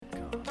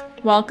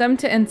Welcome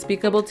to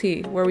Unspeakable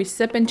Tea, where we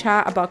sip and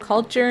chat about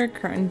culture,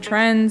 current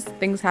trends,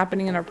 things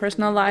happening in our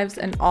personal lives,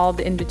 and all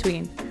the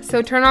in-between.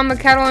 So turn on the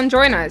kettle and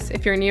join us.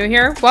 If you're new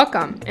here,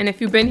 welcome. And if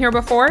you've been here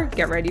before,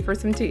 get ready for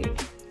some tea.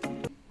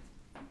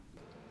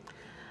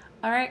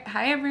 All right.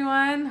 Hi,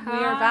 everyone. Hi.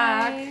 We are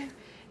back.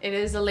 It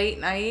is a late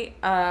night.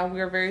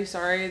 We are very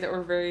sorry that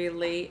we're very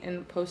late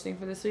in posting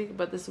for this week,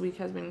 but this week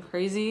has been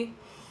crazy.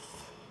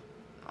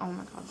 Oh,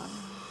 my God.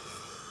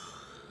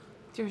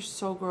 You're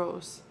so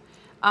gross.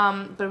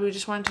 But we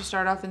just wanted to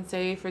start off and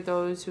say, for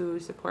those who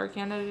support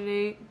Canada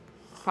Day,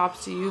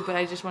 props to you, but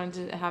I just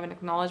wanted to have an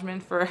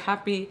acknowledgement for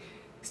Happy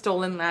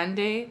Stolen Land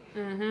Day.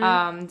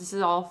 Mm-hmm. This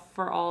is all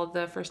for all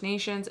the First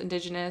Nations,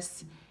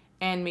 Indigenous,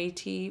 and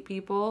Métis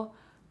people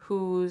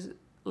whose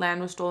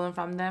land was stolen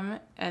from them,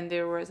 and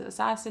they were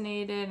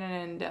assassinated,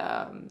 and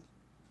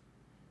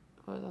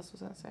what else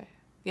was I going to say?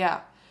 Yeah.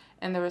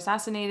 And they were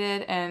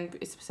assassinated and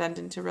sent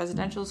into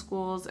residential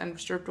schools and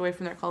stripped away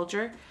from their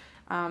culture.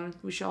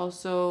 We should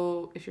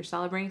also, if you're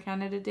celebrating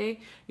Canada Day,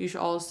 you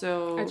should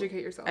also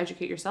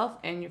Educate yourself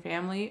and your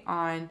family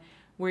on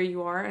where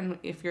you are. And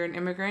if you're an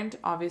immigrant,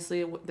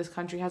 obviously this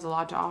country has a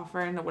lot to offer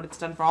and what it's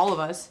done for all of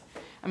us.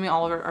 I mean,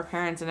 all of our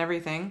parents and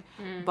everything.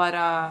 But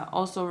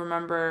also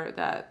remember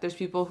that there's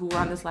people who were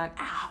on this land.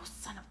 Ow,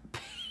 son of a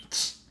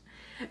bitch.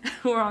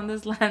 Who were on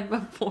this land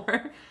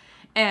before.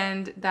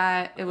 And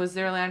that it was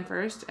their land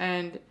first.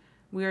 And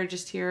we are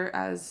just here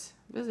as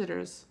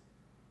visitors.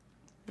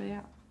 But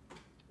yeah.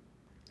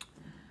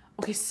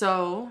 Okay,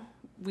 so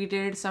we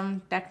did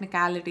some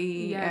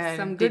technicality. Yes, and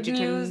some good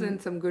news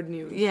and some good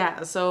news.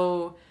 Yeah,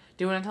 so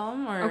do you want to tell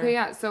them? Or? Okay,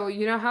 yeah. So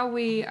you know how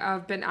we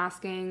have been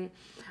asking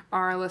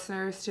our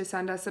listeners to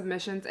send us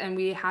submissions, and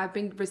we have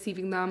been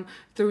receiving them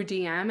through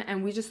DM,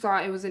 and we just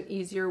thought it was an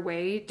easier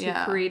way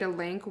to create a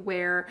link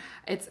where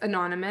it's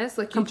anonymous.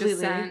 Like you just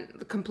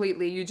send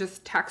completely, you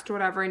just text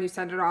whatever and you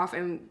send it off,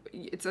 and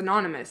it's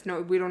anonymous.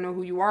 No, we don't know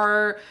who you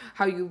are,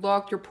 how you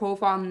look, your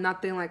profile,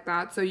 nothing like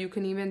that. So you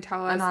can even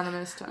tell us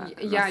anonymous to us.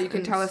 Yeah, you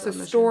can tell us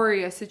a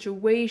story, a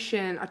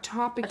situation, a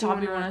topic you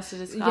want us to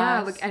discuss. Yeah,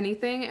 like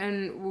anything,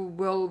 and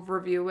we'll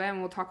review it and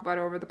we'll talk about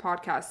it over the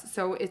podcast.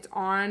 So it's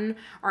on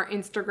our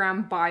Instagram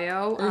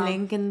bio.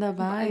 Link in the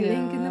bio.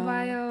 Link in the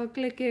bio.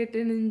 Click it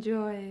and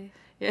enjoy.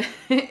 Yeah.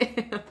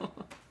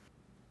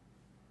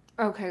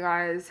 Okay,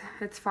 guys,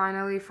 it's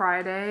finally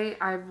Friday.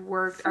 I've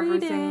worked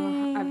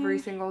every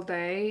single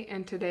day,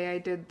 and today I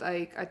did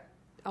like a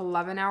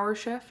 11-hour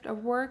shift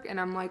of work, and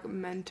I'm like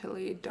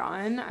mentally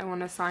done. I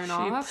want to sign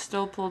off. She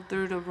still pulled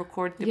through to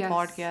record the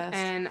podcast.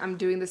 And I'm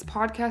doing this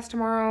podcast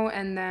tomorrow,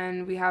 and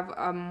then we have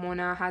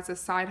Mona has a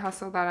side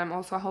hustle that I'm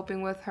also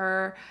helping with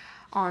her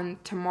on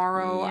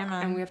tomorrow,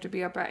 and we have to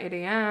be up at 8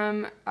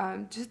 a.m.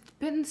 Just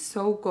been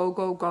so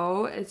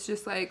go. It's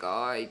just like,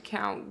 oh, I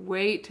can't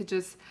wait to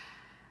just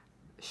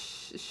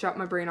shut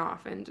my brain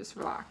off and just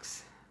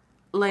relax.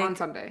 Like on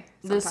Sunday.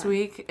 This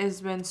week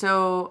has been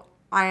so.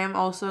 I am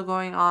also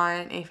going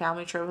on a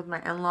family trip with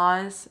my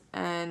in-laws,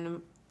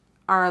 and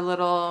our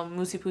little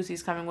Moosey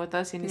Poosey's coming with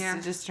us. He's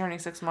just turning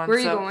 6 months. Where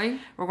are you going?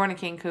 We're going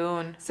to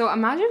Cancun. So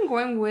imagine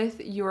going with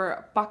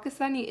your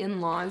Pakistani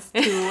in-laws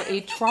to a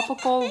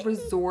tropical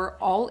resort,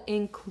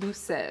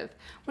 all-inclusive.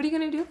 What are you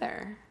going to do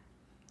there?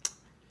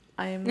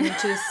 I am going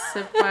to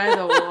sit by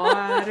the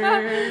water.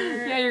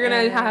 Yeah, you're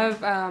going to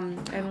have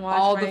and watch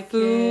all the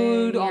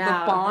food, all the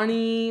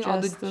bani,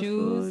 all the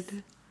juice.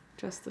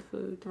 Just the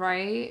food.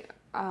 Right?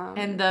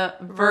 And the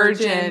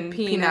virgin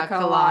pina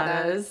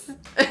coladas.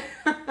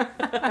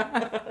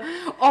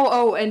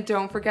 Oh, and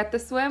don't forget the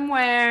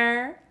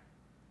swimwear.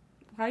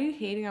 Why are you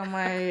hating on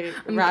my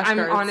rash guards?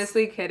 I'm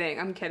honestly kidding.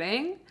 I'm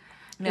kidding.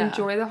 Yeah.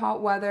 Enjoy the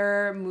hot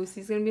weather.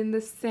 Moosey's going to be in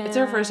the sand. It's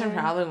our first time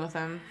traveling with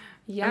him.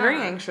 Yeah. I'm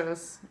very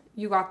anxious.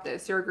 You got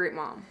this. You're a great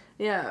mom.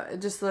 Yeah,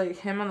 just like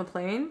him on the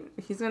plane,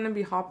 he's going to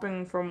be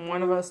hopping from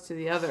one of us to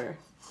the other.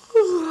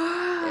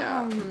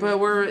 Yeah, but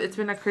it's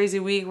been a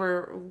crazy week.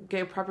 We're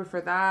getting prepping for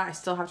that. I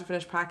still have to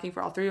finish packing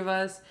for all three of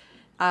us.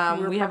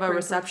 We have a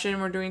reception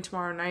we're doing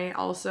tomorrow night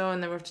also,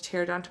 and then we have to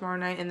tear down tomorrow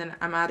night, and then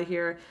I'm out of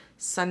here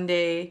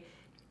Sunday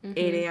 8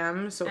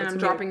 a.m. So I'm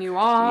dropping you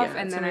off,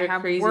 and then I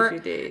have work.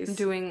 Few days. I'm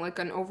doing like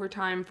an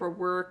overtime for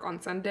work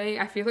on Sunday.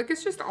 I feel like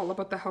it's just all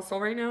about the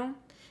hustle right now.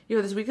 Yo,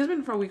 this week has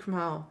been for a week from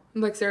hell.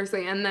 Like,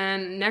 seriously. And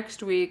then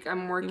next week,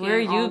 I'm working. Where are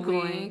you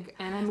going?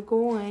 And I'm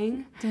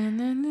going.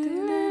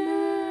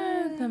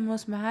 The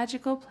most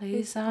magical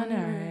place on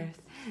earth.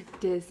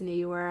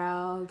 Disney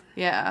World.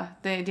 Yeah.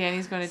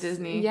 Danny's going to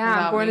Disney.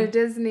 Yeah, I'm going to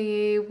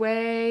Disney.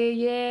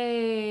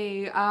 Yay.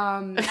 You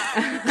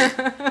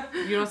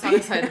don't sound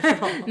excited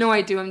at all. No,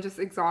 I do. I'm just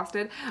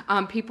exhausted.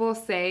 People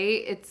say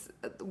it's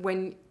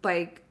when,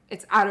 like,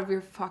 it's out of your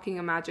fucking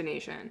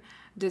imagination.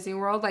 Disney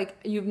World, like,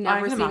 you've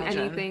never seen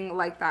anything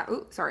like that.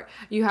 Oh, sorry.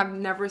 You have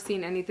never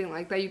seen anything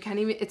like that. You can't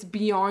even, it's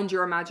beyond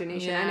your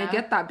imagination. Yeah. And I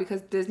get that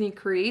because Disney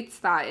creates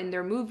that in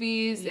their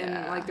movies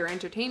and, like, their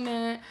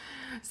entertainment.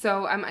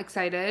 So I'm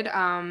excited.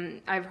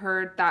 I've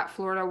heard that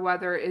Florida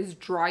weather is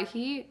dry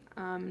heat.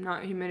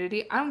 not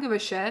humidity. I don't give a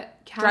shit.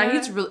 Dry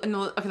heat's really...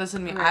 No, okay,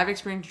 listen to me. I've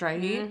experienced dry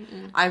heat.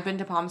 I've been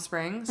to Palm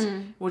Springs,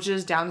 which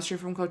is down the street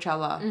from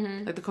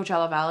Coachella. Like the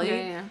Coachella Valley.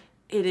 Yeah.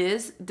 It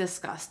is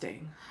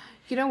disgusting.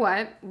 You know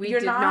what? We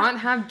did not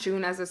have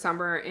June as a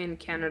summer in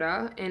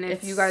Canada. And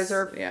if you guys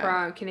are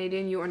from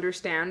Canadian, you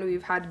understand.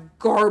 We've had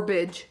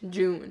garbage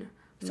June.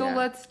 So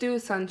let's do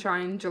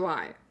sunshine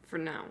July for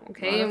now,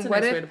 okay? Well, that's a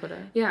nice way to put it.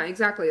 Yeah,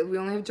 exactly. We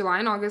only have July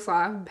and August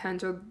left.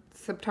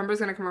 September's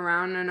going to come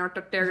around and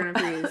they're going to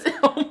freeze.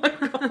 Oh my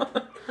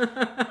god.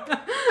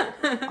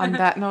 On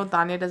that note,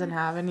 Tanya doesn't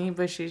have any,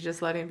 but she's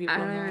just letting people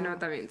know. I don't even know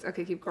what that means.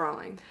 Okay, keep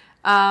crawling.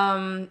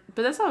 But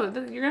that's all. You're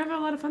going to have a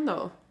lot of fun,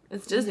 though.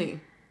 It's Disney.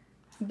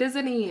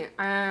 Disney.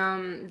 Yeah.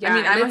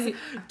 I mean,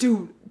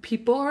 dude,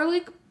 people are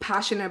like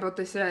passionate about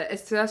this.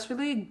 It's just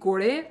really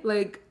gore,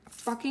 like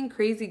fucking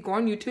crazy. Go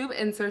on YouTube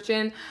and search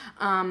in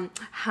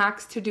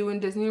hacks to do in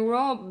Disney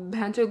World.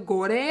 Bhancho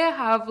gore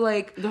have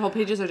like the whole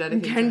pages are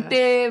dedicated.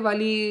 Ghante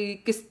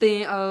wali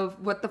kiste of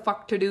what the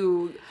fuck to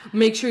do.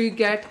 Make sure you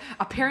get.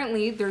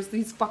 Apparently, there's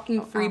these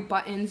fucking free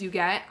buttons you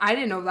get. I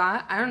didn't know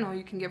that. I don't know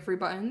you can get free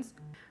buttons.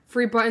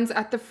 Free buttons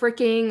at the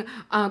freaking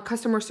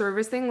customer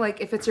service thing.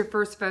 Like, if it's your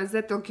first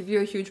visit, they'll give you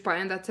a huge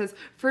button that says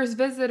first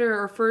visitor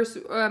or first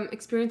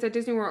experience at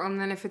Disney World. And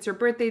then if it's your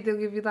birthday, they'll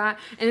give you that.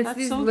 And it's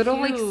these little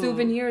like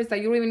souvenirs that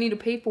you don't even need to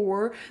pay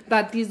for,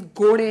 that these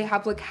gore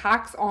have like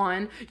hacks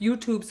on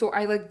YouTube. So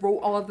I like wrote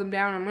all of them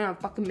down. I'm gonna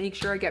fucking make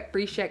sure I get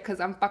free shit because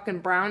I'm fucking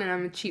brown and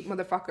I'm a cheap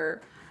motherfucker.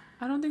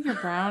 I don't think you're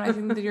brown. I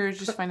think that your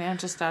just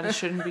financial status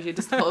shouldn't be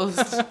disclosed.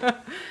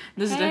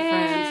 There's a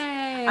difference.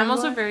 I'm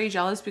also very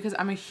jealous because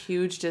I'm a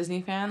huge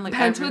Disney fan. Like,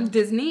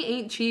 Disney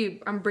ain't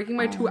cheap. I'm breaking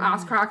my 2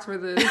 ass cracks for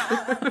this.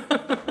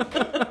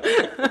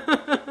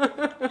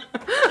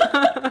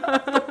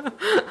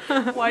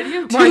 Why do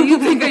you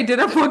think I did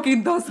a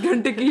fucking 10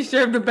 घंटे की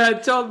shift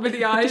bad with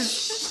the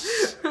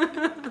eyes?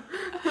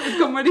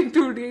 Comedy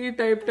 2D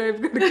type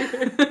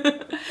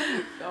करके.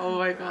 Oh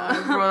my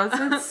god, bro, that's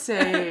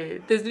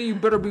insane. Disney, you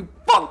better be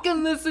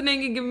fucking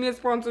listening and give me a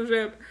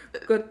sponsorship.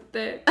 Good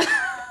thing.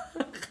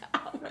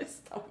 My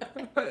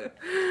stomach.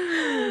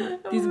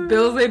 These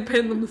bills they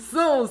pay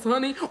themselves,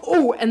 honey.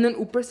 Oh, and then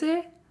ऊपर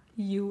से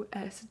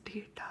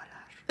USD dollar.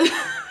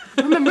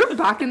 Remember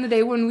back in the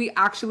day when we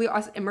actually,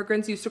 us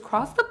immigrants, used to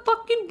cross the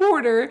fucking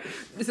border,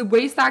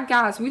 waste that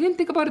gas. We didn't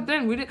think about it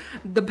then. We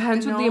didn't.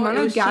 Depends on the amount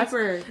of gas.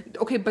 Cheaper.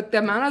 Okay, but the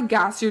amount of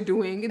gas you're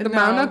doing, the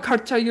amount of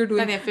kharcha you're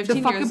doing,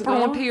 the fucking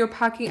paronte you're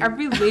packing,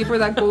 every labor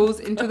that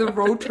goes into the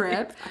road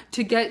trip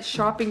to get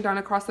shopping done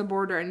across the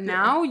border. And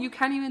now you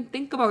can't even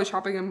think about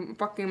shopping in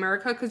fucking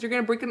America because you're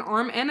gonna break an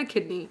arm and a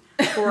kidney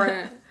for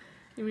it.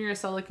 You mean you're gonna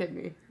sell a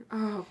kidney?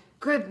 Oh.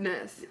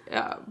 Goodness.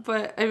 Yeah,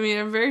 but I mean,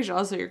 I'm very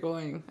jealous that you're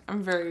going.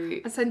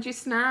 I sent you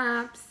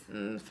snaps.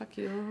 Fuck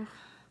you.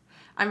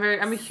 I'm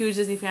a huge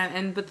Disney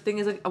fan, but the thing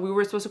is, like, we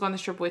were supposed to go on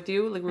this trip with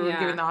you, like we were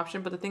given the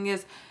option, but the thing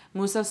is,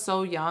 Musa's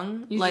so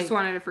young. You just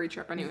wanted a free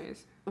trip,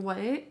 anyways.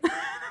 What?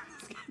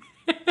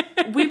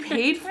 We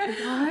paid for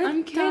what?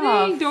 I'm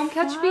kidding. Don't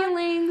catch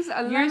feelings.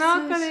 You're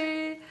not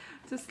gonna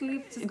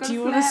sleep. Do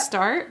you want to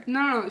start?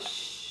 No.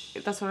 Shh.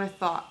 That's what I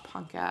thought,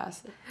 punk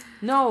ass.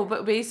 No,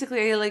 but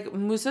basically, like,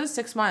 Musa's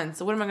 6 months.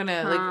 So what am I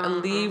gonna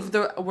like leave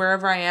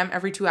wherever I am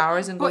every 2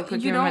 hours and go and quick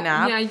give him a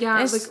nap? Yeah.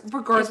 Like,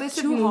 regardless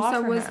if Musa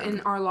was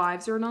in our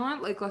lives or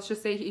not, like, let's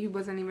just say he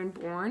wasn't even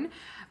born.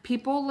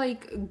 People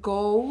like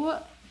go.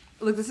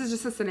 Like, this is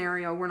just a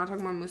scenario. We're not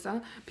talking about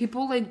Musa.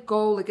 People, like,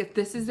 go, like, if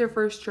this is their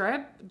first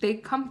trip, they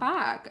come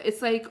back.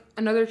 It's like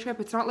another trip.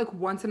 It's not like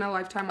once in a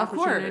lifetime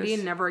opportunity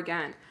and never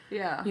again.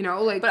 Yeah. You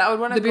know, like, but I would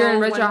want to the Beer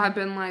and Richa have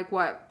been, like,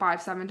 what,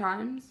 5-7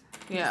 times?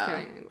 Yeah. Just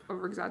kidding.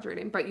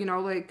 Over-exaggerating. But, you know,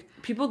 like...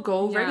 People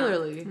go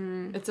regularly.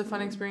 It's a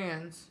fun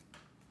experience.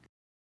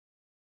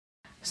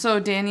 So,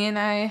 Danny and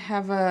I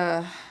have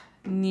a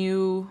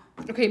new...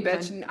 Okay,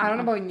 bitch. I don't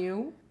know about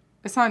new.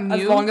 It's not new.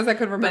 As long as I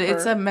could remember. But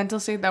it's a mental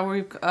state that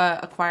we've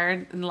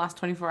acquired in the last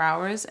 24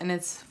 hours, and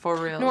it's for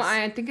real. No,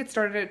 I think it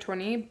started at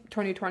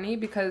 2020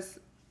 because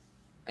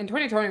in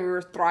 2020 we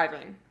were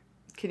thriving.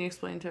 Can you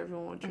explain to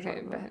everyone what you're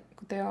talking about?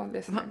 But they all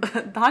listen.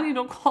 Donnie,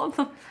 don't call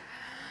them.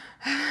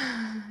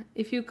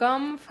 If you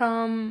come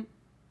from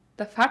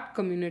the fat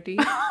community,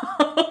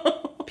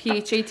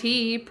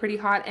 PHAT, pretty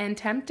hot and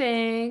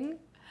tempting.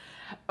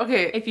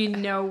 Okay. If you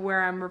know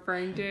where I'm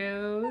referring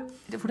to,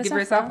 give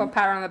yourself a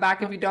pat on the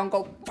back. If you don't,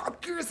 go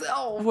fuck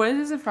yourself. Where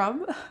is it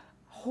from?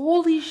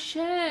 Holy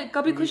shit.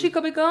 Kabhi Khushi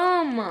Kabhi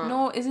Gum.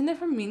 No, isn't it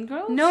from Mean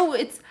Girls? No,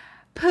 it's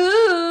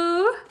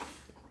Pooh.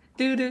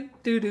 Do.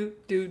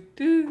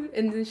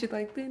 And then she's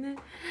like,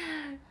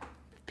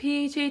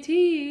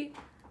 PHAT.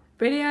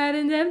 Pretty hot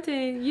and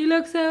tempting. You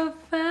look so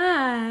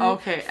fine.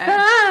 Okay.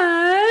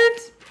 Fat.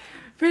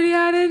 Pretty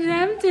hot and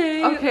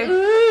tempting. Okay.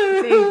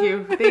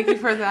 Ooh. Thank you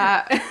for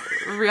that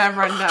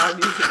rundown.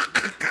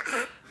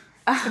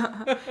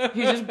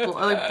 You just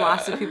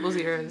blasted people's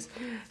ears.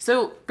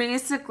 So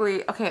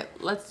basically, okay,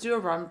 let's do a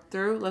run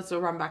through. Let's do a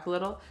run back a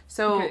little.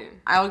 So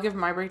I'll give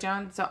my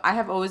breakdown. So I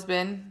have always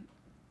been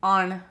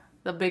on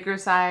the bigger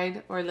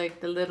side or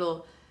like the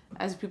little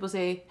as people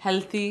say,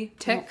 healthy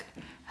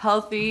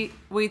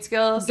weight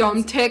scale.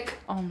 Dumb tick.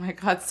 Oh my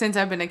God, since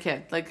I've been a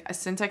kid. Like,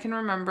 since I can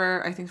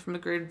remember, I think from the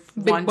grade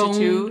Big 1 bone.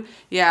 to 2.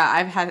 Yeah,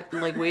 I've had,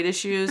 like, weight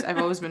issues. I've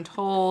always been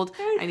told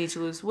I need to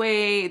lose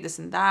weight, this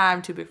and that.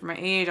 I'm too big for my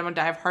age. I'm going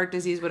to die of heart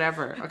disease,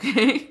 whatever.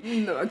 Okay?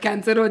 No,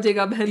 cancer हो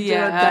जाएगा,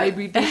 Yeah.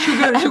 diabetes,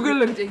 sugar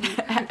लग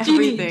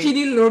जाएगी,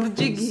 चीनी लड़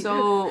जाएगी.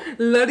 So,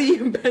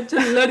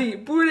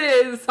 लड़ी,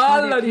 पूरे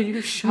साल Tanya, लड़ी, can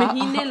you shut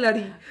महीने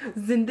लड़ी,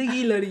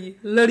 जिंदगी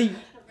लड़ी.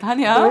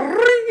 Tanya,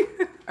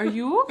 are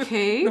you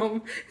okay?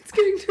 No, it's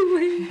getting too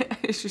late.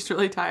 She's just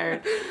really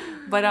tired.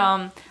 But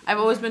I've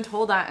always been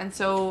told that. And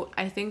so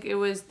I think it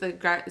was the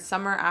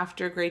summer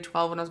after grade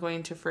 12 when I was going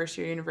into first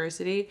year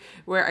university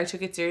where I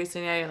took it seriously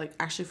and I like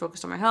actually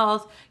focused on my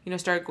health,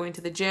 started going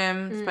to the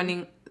gym,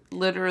 spending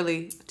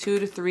literally 2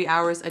 to 3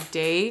 hours a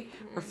day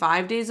or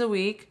 5 days a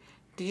week.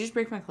 Did you just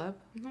break my clip?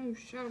 No,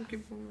 shut up,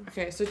 keep going.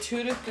 Okay, so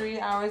 2 to 3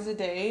 hours a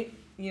day,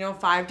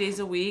 5 days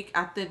a week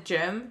at the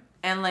gym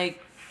and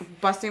like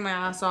busting my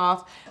ass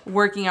off,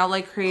 working out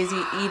like crazy,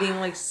 eating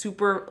like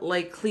super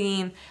like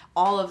clean,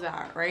 all of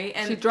that, right?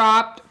 And she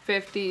dropped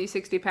 50,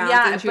 60 pounds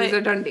and she was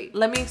a Dundee.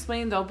 Let me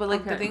explain though, but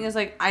like the thing is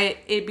like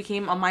it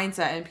became a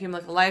mindset and it became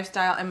like a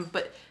lifestyle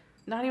but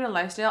not even a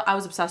lifestyle, I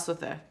was obsessed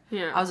with it.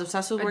 Yeah. I was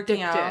obsessed with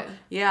working out.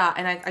 Yeah,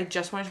 and I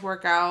just wanted to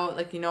work out,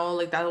 like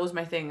like that was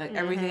my thing. Like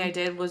everything I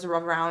did was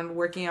around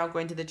working out,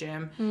 going to the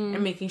gym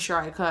and making sure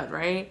I could,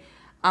 right?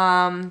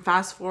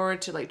 Fast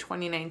forward to like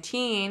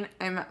 2019,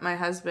 I met my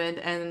husband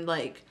and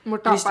like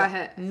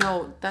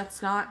no,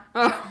 that's not.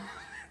 Oh,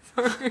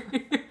 sorry.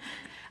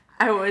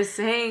 I was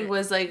saying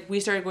was like we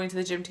started going to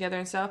the gym together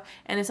and stuff,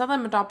 and it's not that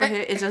Matapa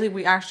hit. It's just like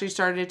we actually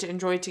started to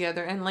enjoy it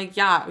together, and like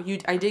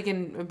I did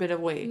gain a bit of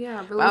weight.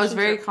 Yeah, but I was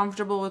very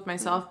comfortable with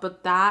myself.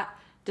 But that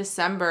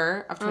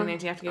December of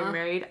 2019, after getting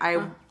married,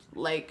 I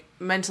like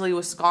mentally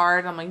was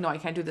scarred. I'm like, no, I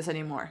can't do this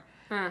anymore.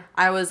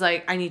 I was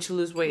like, I need to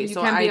lose weight. You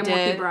so can't I be a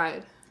did.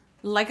 bride.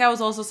 Like I was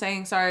also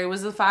saying, sorry,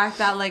 was the fact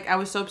that like I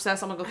was so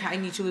obsessed. I'm like, okay, I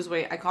need to lose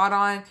weight. I got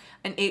on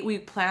an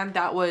 8-week plan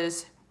that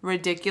was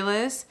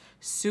ridiculous,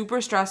 super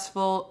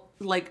stressful,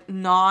 like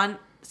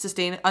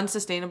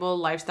unsustainable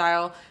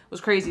lifestyle. It was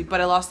crazy,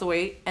 but I lost the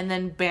weight and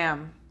then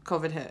bam,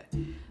 COVID hit.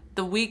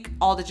 The week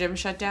all the gyms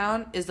shut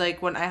down is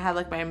like when I had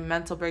like my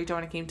mental breakdown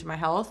when it came to my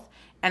health.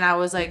 And I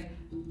was like,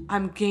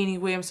 I'm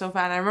gaining weight. I'm so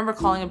fat. And I remember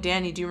calling up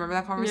Danny. Do you remember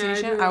that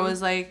conversation? Yeah, I do. I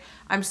was like,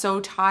 I'm so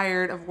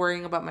tired of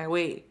worrying about my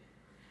weight.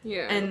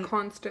 Yeah, and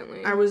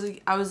constantly. I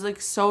was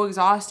like so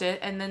exhausted,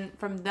 and then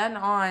from then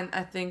on,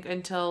 I think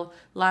until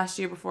last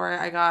year before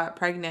I got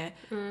pregnant,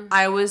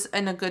 I was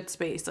in a good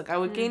space. Like I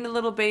would gain a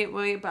little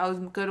weight, but I was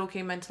good,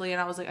 okay mentally, and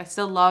I was like I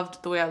still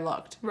loved the way I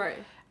looked. Right.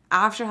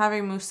 After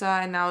having Musa,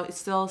 and now it's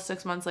still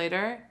 6 months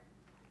later,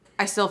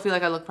 I still feel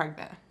like I look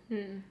pregnant.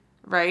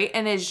 Right,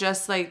 and it's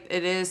just like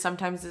it is.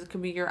 Sometimes it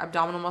can be your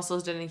abdominal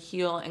muscles didn't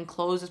heal and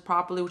close as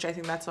properly, which I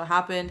think that's what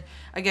happened.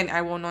 Again,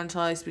 I won't know until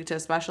I speak to a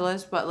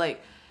specialist, but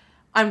like.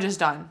 I'm just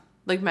done.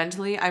 Like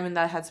mentally, I'm in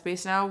that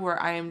headspace now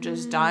where I am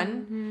just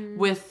done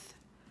with.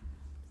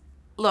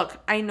 Look,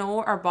 I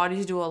know our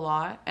bodies do a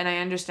lot, and I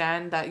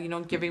understand that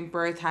giving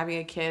birth, having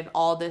a kid,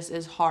 all this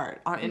is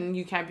hard, and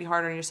you can't be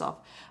hard on yourself.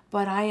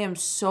 But I am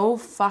so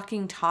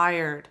fucking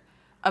tired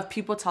of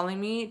people telling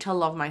me to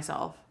love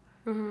myself.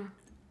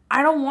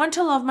 I don't want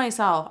to love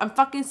myself. I'm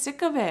fucking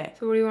sick of it.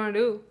 So what do you want to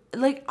do?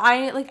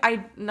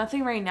 I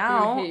nothing right now.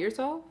 You want to hate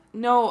yourself?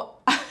 No.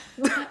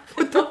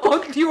 What the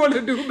fuck do you want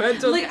to do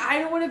mentally? Like, I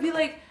don't want to be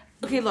like,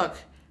 okay, look,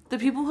 the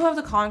people who have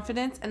the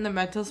confidence and the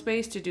mental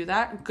space to do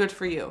that, good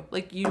for you.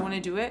 Like, you want to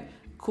do it?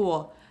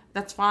 Cool.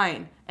 That's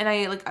fine. And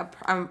I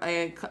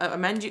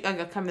commend you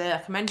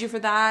for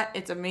that.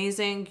 It's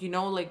amazing.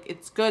 Like,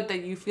 it's good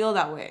that you feel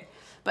that way.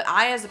 But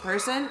I, as a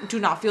person, do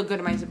not feel good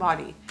in my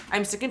body.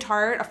 I'm sick and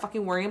tired of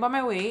fucking worrying about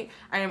my weight.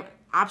 I am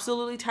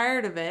absolutely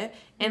tired of it.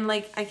 And,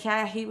 like, I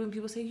hate when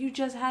people say, you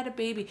just had a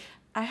baby.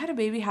 I had a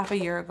baby half a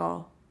year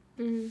ago.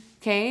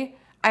 Okay?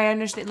 I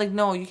understand. Like,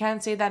 no, you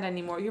can't say that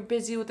anymore. You're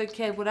busy with a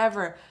kid,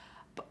 whatever.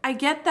 But I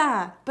get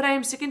that. But I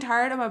am sick and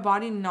tired of my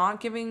body not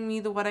giving me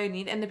what I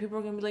need. And the people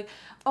are going to be like,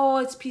 oh,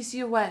 it's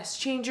PCOS.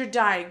 Change your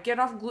diet. Get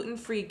off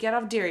gluten-free. Get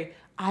off dairy.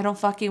 I don't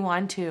fucking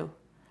want to.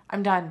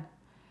 I'm done.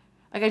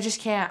 Like, I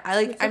just can't.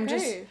 I'm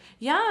just...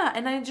 Yeah,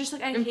 and I just,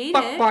 like, I hate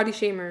fuck it. Body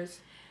shamers.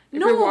 If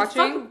you're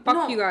watching,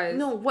 fuck you guys.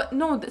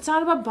 No, it's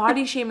not about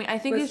body shaming. I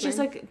think it's just,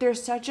 like,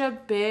 there's such a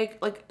big,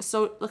 like,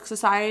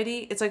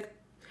 society. It's, like...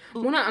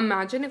 Wanna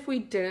imagine if we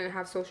didn't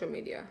have social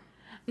media.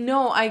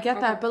 No, I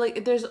get that, but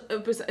like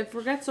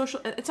forget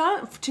social. It's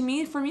not for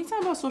me. It's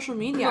not about social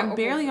media. I'm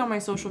barely on my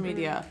social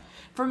media.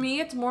 For me,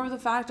 it's more of the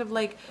fact of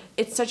like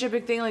it's such a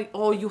big thing. Like,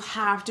 oh, you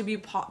have to be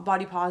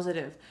body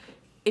positive.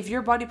 If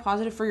you're body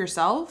positive for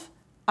yourself,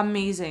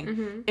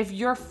 amazing. If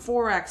you're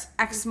 4X,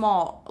 X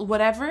small,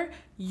 whatever,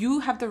 you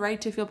have the right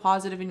to feel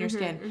positive in your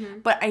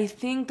skin. But I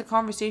think the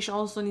conversation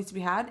also needs to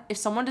be had. If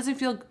someone doesn't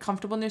feel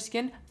comfortable in their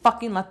skin,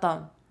 fucking let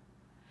them.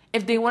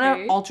 If they want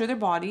to alter their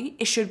body,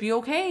 it should be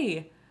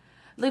okay.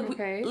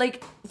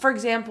 Like for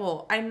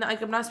example, I'm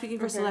not speaking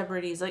for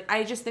celebrities. Like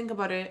I just think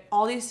about it.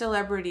 All these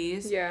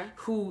celebrities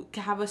who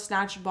have a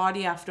snatched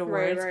body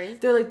afterwards,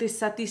 they're like they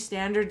set these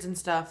standards and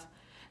stuff.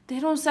 They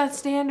don't set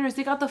standards.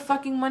 They got the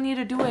fucking money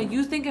to do it.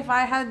 You think if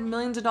I had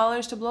millions of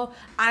dollars to blow,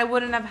 I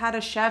wouldn't have had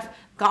a chef,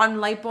 gotten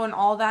lipo and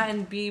all that,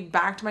 and be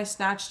back to my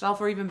snatched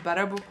self or even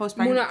better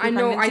post-pregnancy? I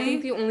know. I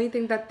think the only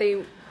thing that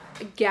they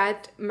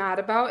get mad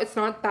about, it's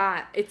not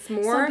that. It's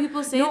more... Some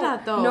people say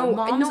that, though.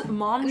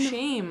 Mom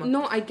shame.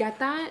 No, I get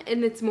that.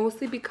 And it's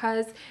mostly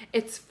because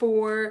it's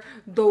for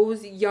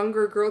those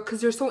younger girls, because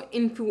they're so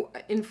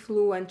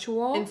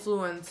influential.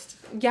 Influenced.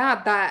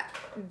 Yeah, that,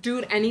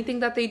 dude,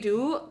 anything that they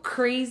do,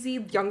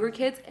 crazy younger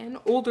kids and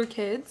older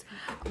kids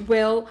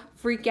will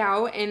freak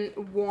out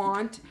and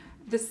want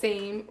the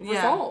same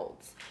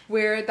results.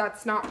 Where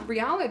that's not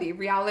reality.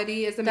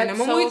 Reality is a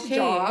minimum wage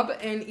job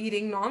and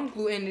eating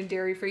non-gluten and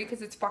dairy-free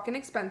because it's fucking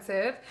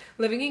expensive.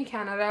 Living in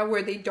Canada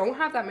where they don't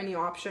have that many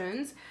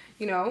options,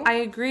 you know? I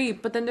agree,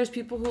 but then there's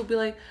people who'll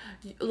be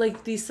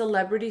like these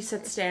celebrities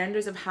set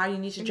standards of how you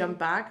need to jump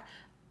back.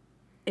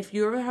 If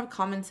you ever have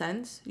common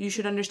sense, you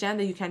should understand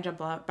that you can't jump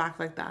back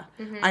like that.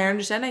 I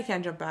understand I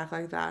can't jump back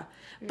like that.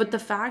 But the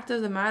fact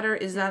of the matter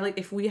is that like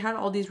if we had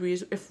all these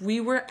if we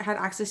had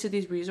access to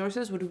these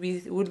resources, would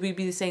we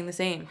be saying the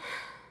same?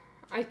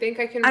 I think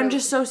I can... I'm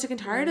just so sick and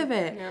tired of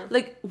it. Yeah.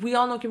 Like, we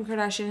all know Kim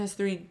Kardashian has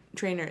 3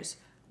 trainers.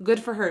 Good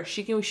for her.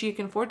 She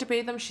can afford to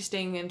pay them. She's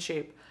staying in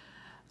shape.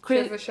 She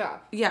has a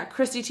shop. Yeah,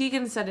 Chrissy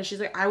Teigen said it. She's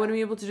like, I wouldn't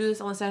be able to do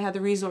this unless I had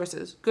the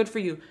resources. Good for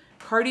you.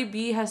 Cardi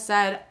B has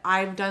said,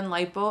 I've done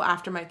lipo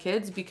after my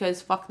kids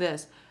because fuck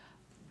this.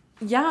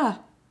 Yeah.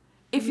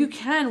 If you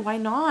can, why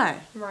not?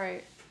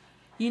 Right.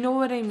 You know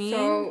what I mean?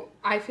 So,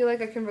 I feel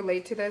like I can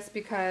relate to this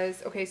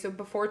because, okay, so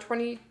before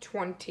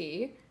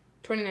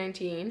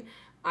 2019...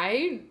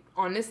 I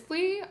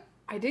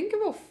didn't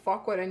give a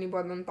fuck what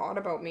anyone thought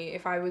about me.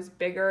 If I was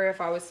bigger, if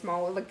I was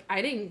smaller, like,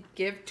 I didn't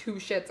give 2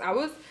 shits.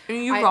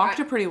 You rocked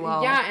it pretty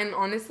well. Yeah, and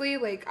honestly,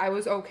 like, I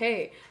was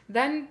okay.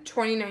 Then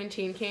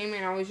 2019 came,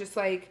 and I was just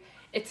like,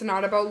 it's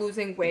not about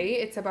losing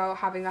weight. It's about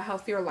having a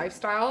healthier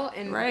lifestyle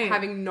and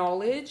having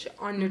knowledge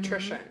on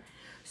nutrition.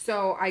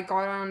 So I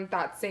got on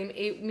that same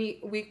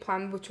 8-week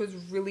plan, which was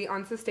really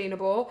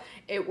unsustainable.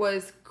 It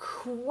was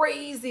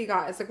crazy,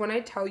 guys. Like, when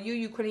I tell you,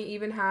 you couldn't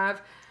even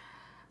have...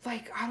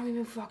 Like, I don't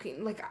even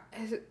fucking, like,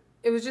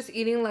 it was just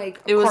eating,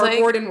 like,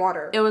 cardboard and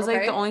water. It was,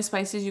 like, the only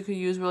spices you could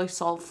use were, like,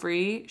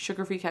 salt-free,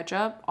 sugar-free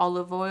ketchup,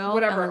 olive oil,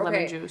 and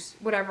lemon juice.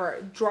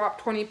 Whatever.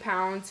 Dropped 20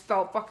 pounds,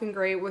 felt fucking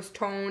great, was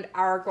toned,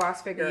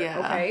 hourglass figure,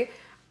 okay?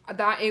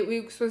 That 8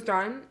 weeks was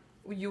done.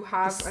 You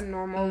have a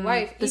normal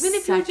life. Even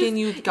if you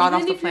got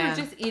off the plan. Even if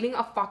you're just eating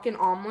a fucking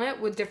omelet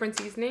with different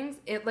seasonings,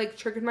 it like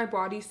triggered my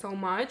body so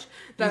much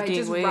that I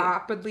just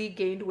rapidly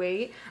gained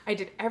weight. I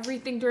did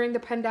everything during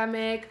the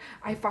pandemic.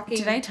 I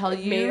fucking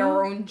made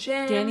our own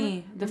gym.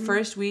 Danny, the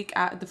first week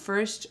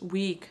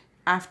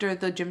after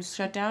the gym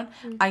shut down,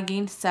 I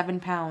gained 7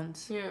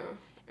 pounds. Yeah.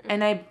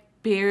 And I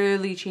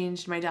barely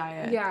changed my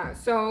diet. Yeah.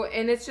 So,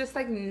 and it's just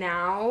like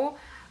now...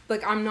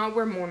 Like, I'm not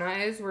where Mona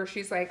is, where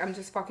she's like, I'm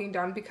just fucking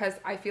done, because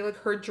I feel like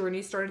her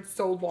journey started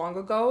so long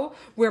ago,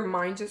 where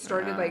mine just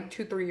started, like,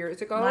 2-3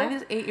 years ago. Mine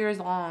is 8 years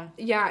long.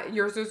 Yeah,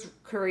 yours is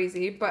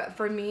crazy, but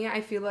for me,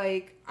 I feel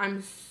like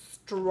I'm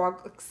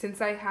struggling, since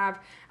I've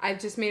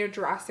just made a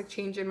drastic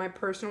change in my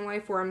personal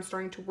life, where I'm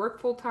starting to work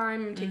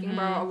full-time, I'm taking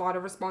about a lot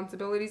of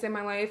responsibilities in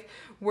my life,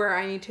 where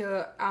I need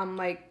to,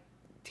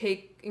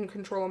 take in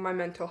control of my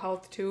mental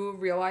health, too,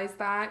 realize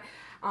that.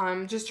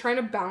 Just trying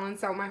to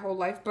balance out my whole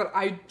life, but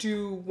I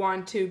do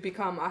want to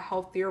become a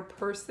healthier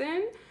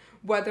person,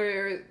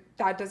 whether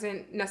that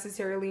doesn't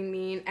necessarily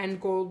mean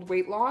end goal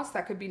weight loss.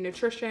 That could be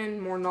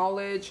nutrition, more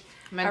knowledge,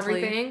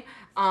 mentally. Everything.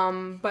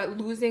 But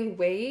losing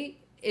weight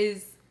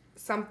is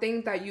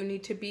something that you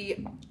need to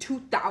be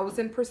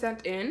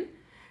 2,000% in.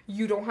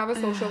 You don't have a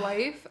social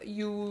life.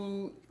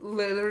 You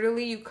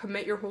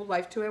commit your whole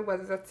life to it,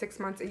 whether that's 6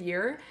 months, a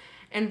year.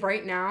 And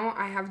right now,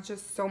 I have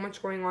just so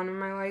much going on in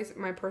my life,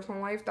 my personal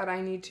life, that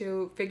I need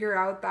to figure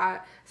out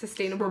that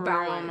sustainable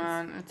balance.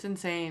 Man. It's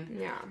insane.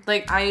 Yeah.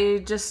 Like,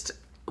 I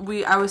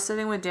was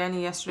sitting with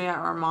Danny yesterday at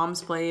our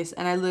mom's place,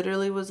 and I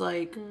literally was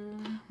like,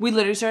 we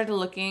literally started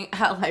looking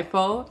at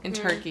lipo in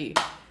Turkey.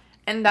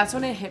 And that's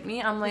when it hit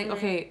me. I'm like,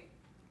 okay,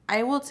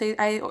 I will say,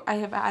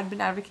 I've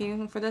been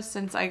advocating for this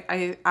since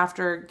I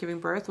after giving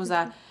birth, was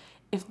that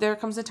if there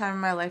comes a time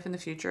in my life in the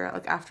future,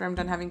 like after I'm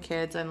done having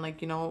kids and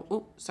like, you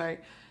know,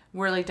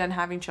 we're like done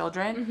having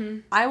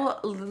children, I will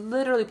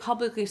literally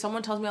publicly, if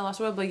someone tells me I lost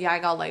weight, I'll be like, yeah, I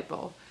got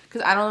lipo.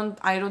 Because I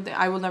don't think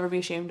I will never be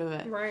ashamed of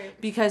it. Right.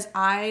 Because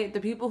the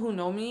people who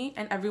know me,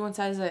 and everyone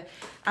says that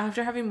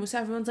after having Musa,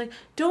 everyone's like,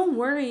 don't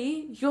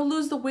worry, you'll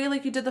lose the weight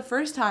like you did the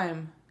first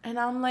time. And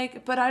I'm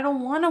like, but I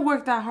don't want to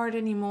work that hard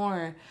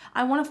anymore.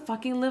 I want to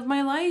fucking live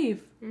my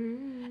life.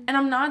 And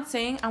I'm not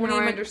saying I want to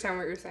I understand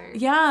what you're saying.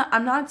 Yeah,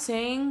 I'm not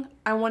saying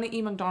I want to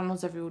eat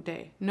McDonald's every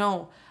day.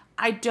 No.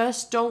 I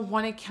just don't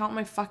want to count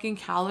my fucking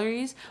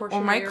calories Portion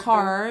or my your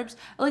carbs.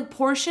 Like,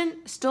 portion,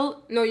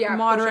 still No, yeah,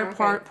 moderate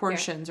portion, okay,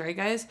 portions, right,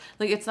 guys?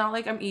 Like, it's not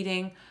like I'm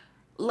eating,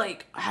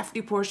 like, a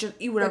hefty portion,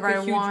 eat whatever Like a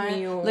I huge want.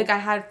 meal. Like, I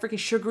had freaking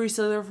sugary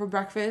cereal for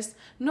breakfast.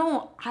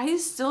 No, I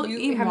still You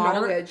eat have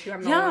moderate. knowledge. You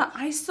have Yeah, knowledge.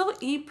 I still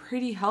eat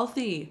pretty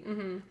healthy.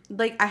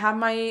 Like, I have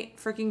my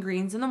freaking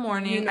greens in the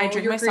morning. You know I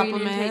drink your my green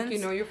supplements. intake, you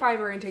know your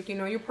fiber intake, you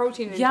know your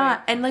protein intake.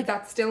 Yeah, and like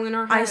that's still in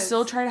our I heads.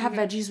 still try to have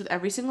veggies with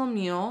every single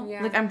meal.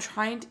 Yeah. Like I'm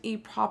trying to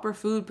eat proper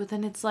food, but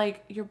then it's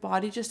like your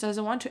body just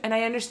doesn't want to. And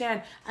I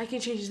understand I can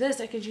change this,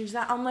 I can change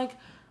that. I'm like,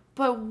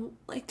 but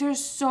like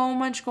there's so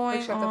much going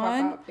Like, shut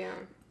on. the fuck up, yeah.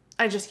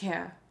 I just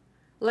can't.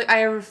 Like,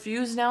 I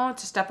refuse now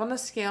to step on the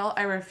scale.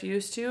 I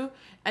refuse to.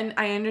 And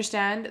I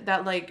understand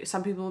that, like,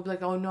 some people will be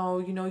like, oh, no,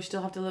 you know, you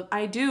still have to live.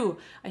 I do.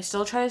 I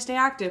still try to stay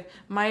active.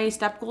 My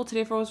step goal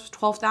today was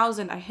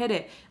 12,000. I hit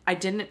it. I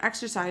didn't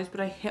exercise, but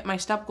I hit my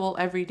step goal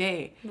every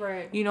day.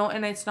 Right. You know,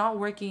 and it's not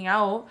working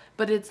out,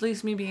 but it's at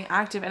least me being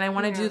active. And I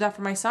want to do that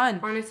for my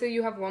son. Honestly,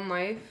 you have one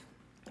life.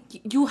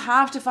 You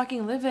have to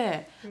fucking live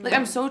it. Like,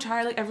 I'm so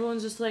tired. Like,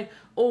 everyone's just like,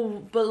 oh,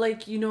 but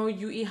like, you know,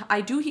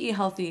 I do eat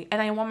healthy,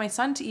 and I want my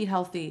son to eat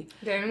healthy.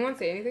 Did anyone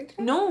say anything to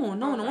you? No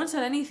one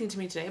said anything to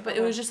me today, but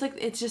it was just like,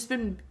 it's just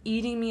been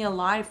eating me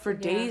alive for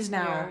days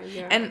now.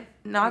 Yeah. And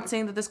not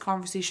saying that this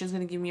conversation is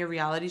going to give me a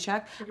reality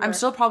check. I'm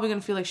still probably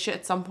going to feel like shit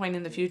at some point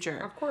in the future.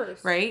 Of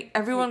course. Right?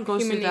 Everyone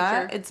goes Human through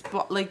that. nature. It's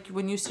like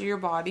when you see your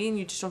body and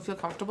you just don't feel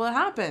comfortable, it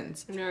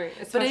happens. Right.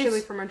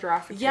 Especially from a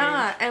drastic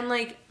Yeah, and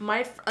like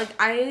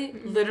I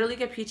literally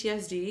get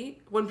PTSD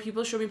when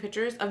people show me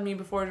pictures of me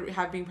before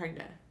being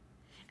pregnant.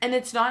 And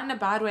it's not in a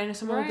bad way. And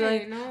someone will be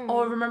like,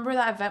 oh, remember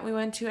that event we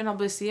went to? And I'll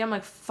be see, I'm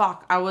like,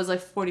 fuck, I was like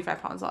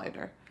 45 pounds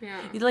lighter.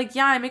 Yeah. Like,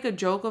 yeah, I make a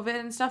joke of it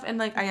and stuff. And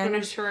like, I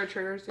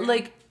understand.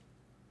 Like,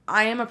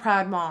 I am a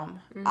proud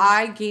mom.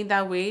 I gained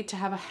that weight to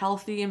have a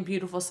healthy and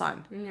beautiful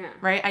son. Yeah.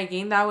 Right? I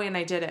gained that weight and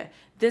I did it.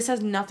 This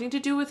has nothing to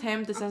do with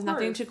him. This has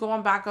nothing to go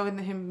on back of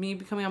me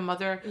becoming a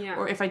mother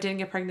or if I didn't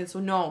get pregnant.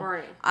 So no.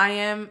 Right. I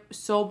am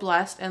so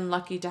blessed and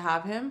lucky to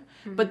have him.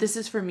 But this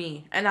is for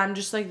me. And I'm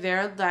just like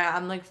there that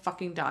I'm like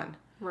fucking done.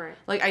 Right.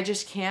 Like, I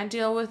just can't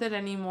deal with it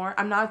anymore.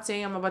 I'm not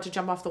saying I'm about to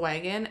jump off the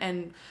wagon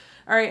and,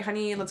 all right,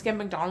 honey, let's get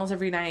McDonald's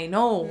every night.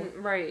 No.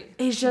 Right.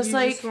 It's just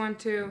like, just want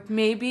to...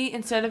 maybe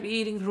instead of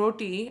eating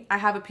roti, I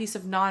have a piece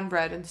of naan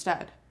bread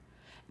instead.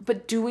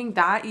 But doing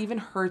that even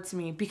hurts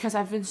me because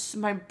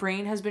my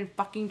brain has been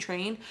fucking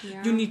trained.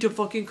 Yeah. You need to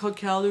fucking cut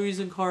calories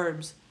and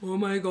carbs. Oh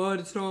my god,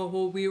 it's not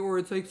whole wheat or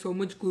it's like so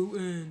much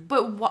gluten.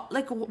 But what,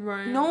 like,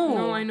 right. No.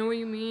 No, I know what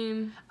you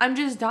mean. I'm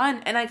just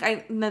done. And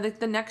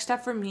like, the next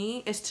step for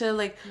me is to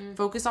like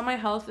focus on my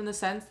health in the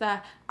sense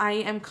that I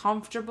am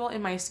comfortable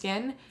in my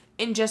skin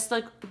in just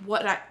like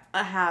what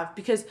I have.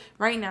 Because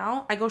right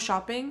now I go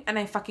shopping and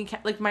I fucking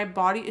can't, like, my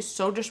body is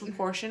so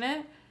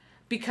disproportionate.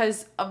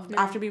 Because of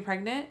after being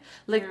pregnant,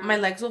 like my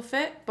legs will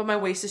fit, but my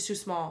waist is too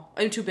small.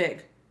 I'm too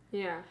big.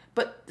 Yeah.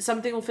 But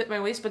something will fit my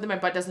waist, but then my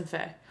butt doesn't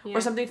fit. Yeah.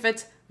 Or something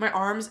fits my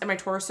arms and my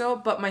torso,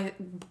 but my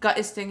gut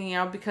is sticking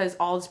out because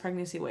all this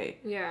pregnancy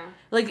weight. Yeah.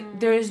 Like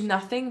there is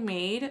nothing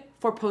made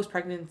for post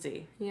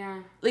pregnancy.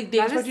 Yeah. Like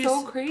that is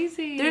so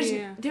crazy.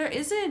 There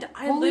isn't.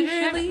 Holy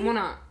shit.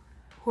 Mona,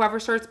 whoever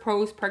starts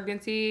post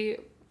pregnancy,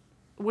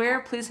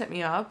 please hit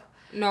me up.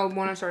 No,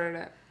 Mona started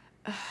it.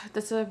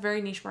 That's a very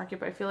niche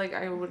market, but I feel like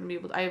I wouldn't be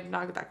able to, I am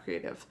not that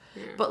creative.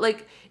 Yeah. But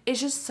like it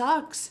just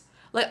sucks.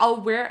 Like I'll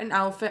wear an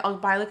outfit, I'll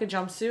buy like a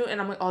jumpsuit and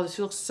I'm like, oh, this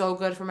looks so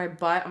good for my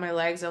butt and my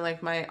legs and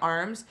like my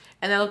arms,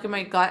 and I look at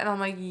my gut and I'm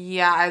like,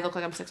 yeah, I look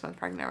like I'm 6 months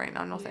pregnant right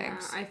now. No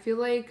thanks. I feel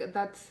like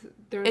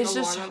there's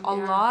a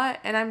lot,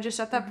 and I'm just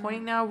at that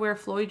point now where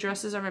flowy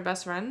dresses are my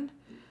best friend.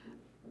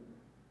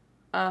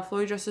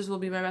 Flowy dresses will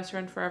be my best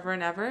friend forever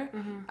and ever.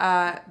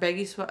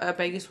 Baggy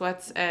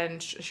sweats and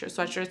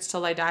sweatshirts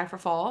till I die for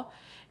fall.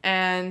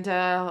 And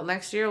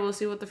next year we'll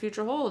see what the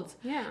future holds.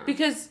 Yeah.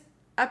 Because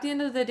at the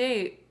end of the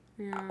day,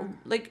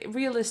 like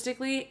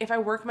realistically, if I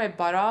work my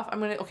butt off,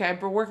 I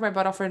work my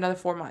butt off for another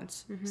 4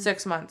 months,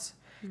 6 months.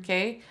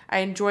 Okay? I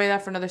enjoy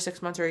that for another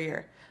 6 months or a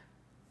year.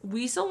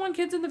 We still want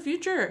kids in the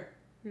future.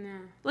 Yeah.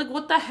 Like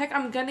what the heck?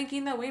 I'm gonna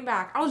gain that weight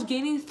back. I was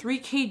gaining 3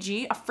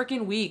 kg a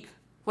freaking week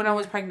when I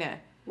was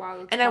pregnant.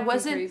 Wow, and I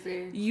wasn't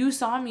crazy. You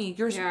saw me.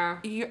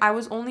 I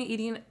was only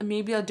eating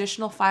maybe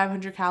additional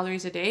 500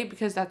 calories a day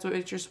because that's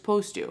what you're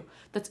supposed to.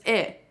 That's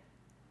it.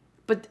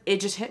 But it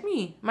just hit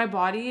me. My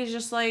body is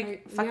just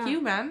like, fuck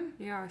you, man.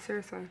 Yeah,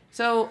 seriously.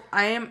 So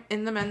I am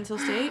in the mental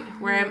state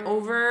where I'm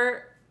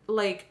over,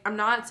 like, I'm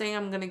not saying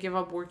I'm going to give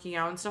up working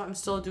out and stuff. I'm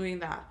still doing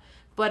that.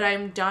 But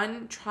I'm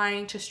done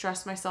trying to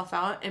stress myself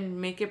out and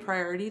make it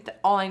priority that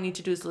all I need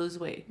to do is lose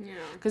weight. Yeah.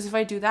 Because if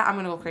I do that, I'm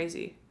going to go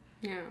crazy.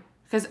 Yeah.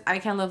 Because I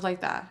can't live like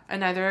that.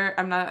 And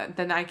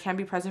then I can't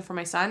be present for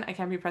my son. I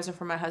can't be present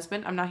for my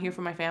husband. I'm not here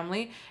for my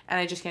family. And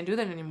I just can't do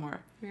that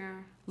anymore. Yeah.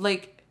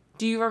 Like,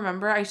 do you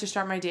remember I used to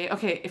start my day?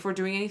 Okay, if we're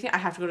doing anything, I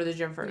have to go to the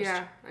gym first.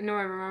 Yeah. No,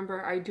 I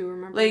remember. I do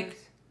remember. Like,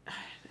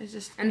 It's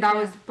just... And that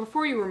was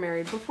before you were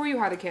married, before you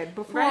had a kid,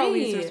 before all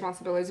these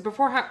responsibilities,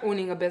 before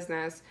owning a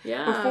business,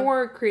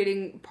 before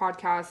creating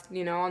podcasts,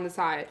 you know, on the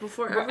side.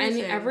 Before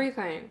everything.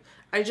 Everything.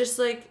 I just,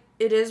 like,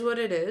 it is what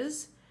it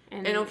is.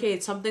 And okay,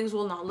 some things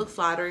will not look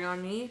flattering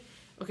on me.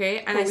 Okay?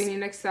 And but we need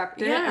to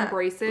accept it,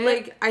 embrace it.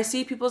 Like, I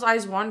see people's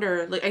eyes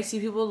wander. Like, I see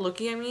people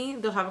looking at me,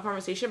 they'll have a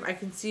conversation, but I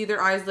can see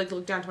their eyes, like,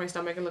 look down to my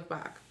stomach and look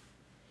back.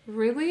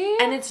 Really?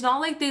 And it's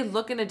not like they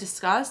look in a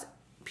disgust.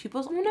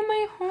 People's... One of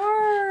my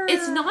heart.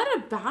 It's not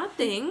a bad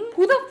thing.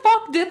 Who the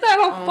fuck did that?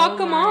 I'll fuck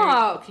them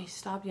up. Okay,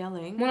 stop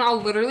yelling. When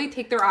I'll literally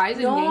take their eyes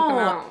and yank them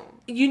out.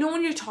 You know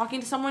when you're talking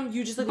to someone,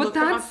 you just like look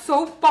them up. But that's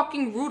so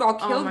fucking rude. I'll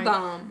kill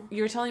them.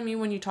 You're telling me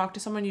when you talk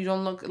to someone, you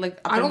don't look like...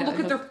 I don't look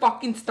at their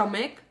fucking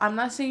stomach. I'm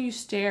not saying you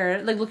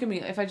stare. Like, look at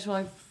me. If I just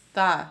went like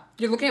that.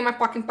 You're looking at my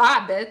fucking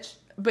thigh, bitch.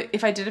 But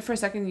if I did it for a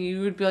second,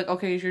 you would be like,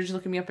 okay, you're just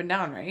looking me up and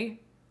down, right?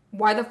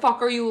 Why the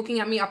fuck are you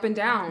looking at me up and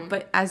down?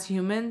 But as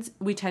humans,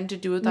 we tend to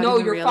do it without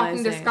even realizing. No, you're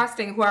fucking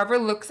disgusting. Whoever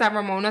looks at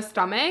Ramona's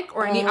stomach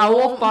or any, I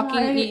will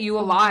fucking eat you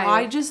alive.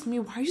 Why just me?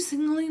 Why are you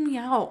singling me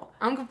out?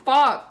 I'm gonna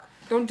fuck.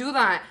 Don't do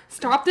that.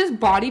 Stop this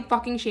body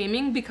fucking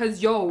shaming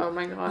because, oh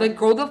my God. Like,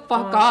 grow the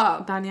fuck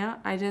up. Danya,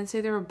 I didn't say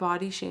they were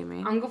body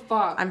shaming. I'm gonna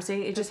fuck. I'm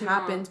saying it just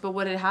happens, but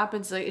when it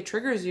happens, like, it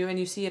triggers you and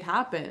you see it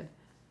happen.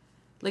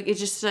 Like, it's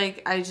just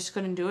like, I just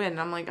couldn't do it and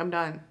I'm like, I'm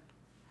done.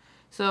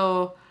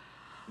 So...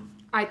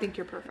 I think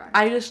you're perfect.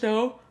 I just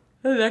know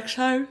the next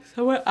time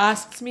someone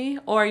asks me,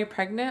 "Oh, are you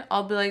pregnant?"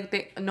 I'll be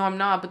like, "No, I'm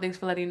not, but thanks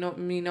for letting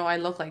me know I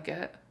look like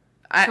it."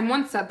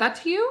 Someone said that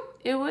to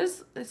you?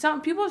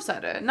 Some people have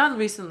said it. Not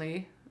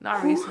recently.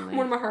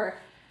 One of her.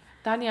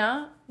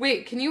 Danya.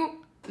 Wait, can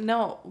you...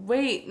 No,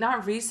 wait,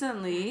 not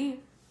recently.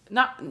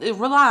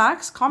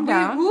 Relax, calm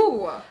down.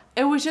 Who?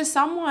 It was just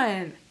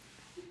someone.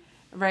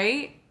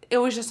 Right? It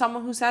was just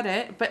someone who said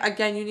it. But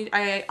again,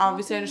 I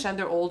obviously understand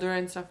they're older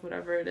and stuff,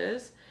 whatever it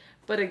is.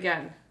 But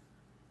again,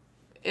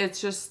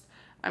 it's just,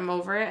 I'm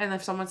over it. And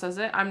if someone says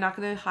it, I'm not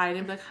going to hide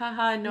and be like,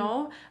 haha,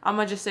 no. I'm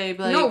going to just say,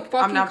 like, no, fucking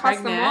I'm not cuss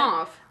pregnant. Them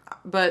off.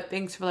 But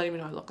thanks for letting me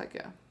know I look like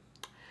you.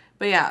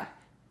 But yeah,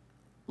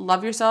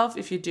 love yourself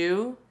if you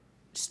do.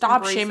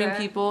 Stop shaming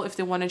people if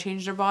they want to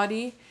change their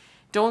body.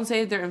 Don't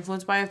say they're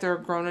influenced by it if they're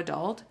a grown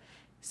adult.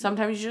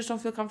 Sometimes you just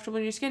don't feel comfortable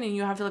in your skin and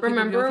you have to let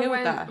people be okay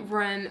with that. Remember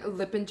when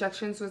lip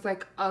injections was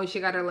like, oh, she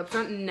got her lips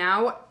done?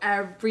 Now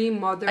every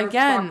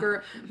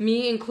motherfucker,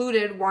 me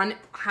included,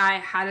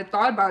 I hadn't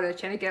thought about it,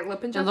 trying to get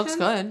lip injections. It looks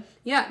good.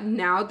 Yeah,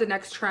 now the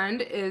next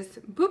trend is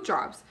boob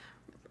jobs.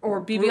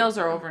 Or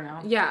BBLs are over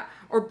now. Yeah,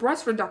 or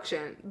breast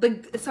reduction.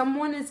 Like,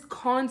 someone is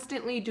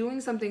constantly doing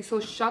something, so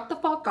shut the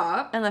fuck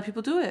up. And let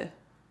people do it.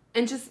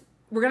 And just,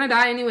 we're gonna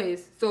die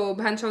anyways, so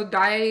Pancho,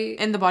 die...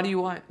 in the body you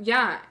want.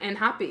 Yeah, and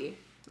happy.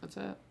 That's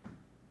it.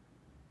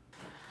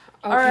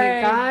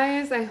 Okay,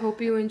 guys, I hope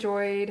you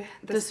enjoyed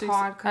this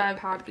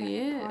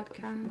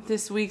podcast.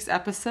 This week's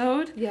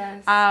episode.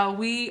 Yes.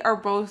 We are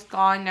both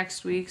gone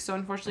next week, so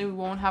unfortunately we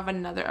won't have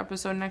another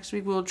episode next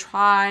week. We'll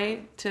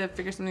try to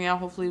figure something out.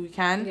 Hopefully we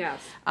can. Yes.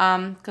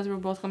 Because we're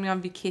both going to be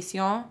on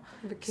vacation.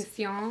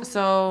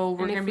 So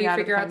we're going to be out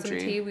of the country. If we figure out some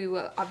tea, we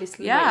will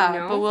obviously let you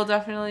know. But we'll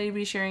definitely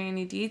be sharing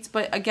any deets.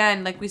 But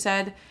again, like we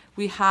said,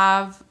 we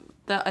have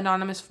the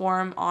anonymous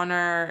form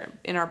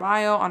in our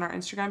bio on our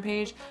Instagram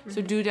page.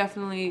 So do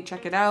definitely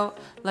check it out.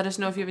 Let us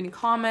know if you have any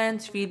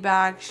comments,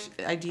 feedback,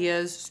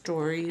 ideas,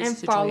 stories, and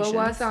situations. Follow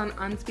us on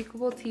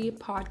Unspeakable Tea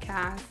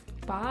Podcast.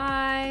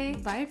 Bye.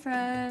 Bye,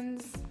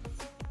 friends.